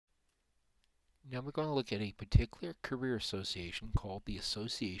Now we're going to look at a particular career association called the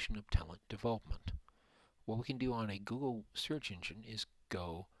Association of Talent Development. What we can do on a Google search engine is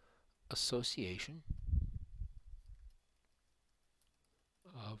go Association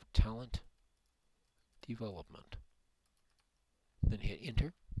of Talent Development. Then hit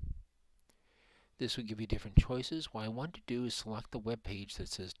enter. This will give you different choices. What I want to do is select the web page that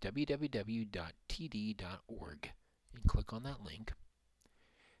says www.td.org and click on that link.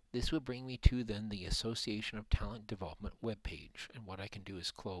 This will bring me to then the Association of Talent Development web page, and what I can do is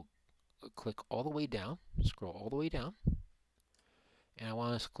click all the way down, scroll all the way down, and I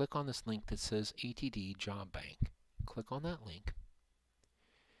want to click on this link that says ATD Job Bank. Click on that link.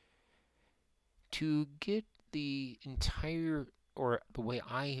 To get the entire, or the way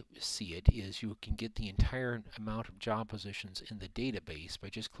I see it is, you can get the entire amount of job positions in the database by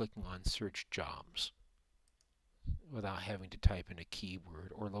just clicking on Search Jobs without having to type in a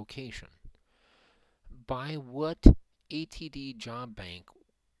keyword or location. By what ATD Job Bank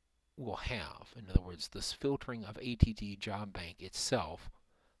will have, in other words, this filtering of ATD Job Bank itself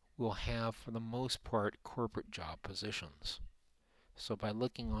will have, for the most part, corporate job positions. So by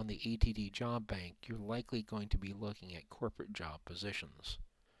looking on the ATD Job Bank, you're likely going to be looking at corporate job positions.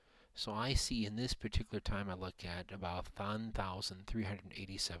 So I see in this particular time I look at about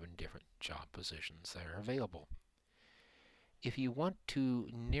 1,387 different job positions that are available. If you want to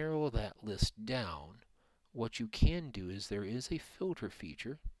narrow that list down, what you can do is there is a filter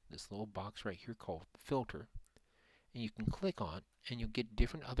feature, this little box right here called filter, and you can click on and you'll get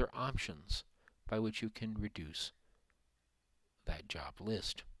different other options by which you can reduce that job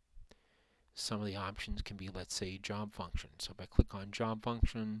list. Some of the options can be, let's say, job function. So if I click on job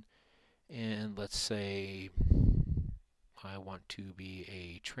function and let's say I want to be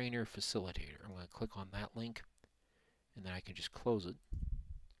a trainer facilitator, I'm going to click on that link and then I can just close it.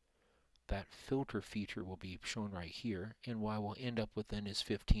 That filter feature will be shown right here, and what I will end up with then is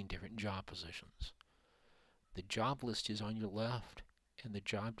 15 different job positions. The job list is on your left and the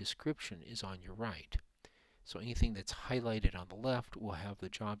job description is on your right. So anything that's highlighted on the left will have the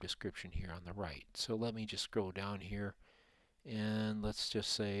job description here on the right. So let me just scroll down here and let's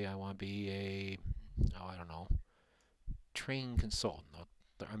just say I want to be a, I don't know, training consultant.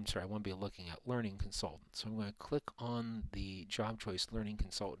 I'm sorry, I want to be looking at learning consultant. So I'm going to click on the job choice learning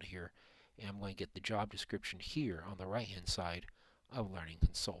consultant here, and I'm going to get the job description here on the right hand side of learning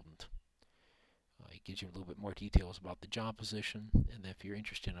consultant. It gives you a little bit more details about the job position, and if you're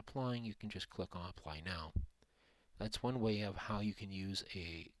interested in applying, you can just click on apply now. That's one way of how you can use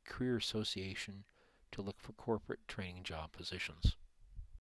a career association to look for corporate training job positions.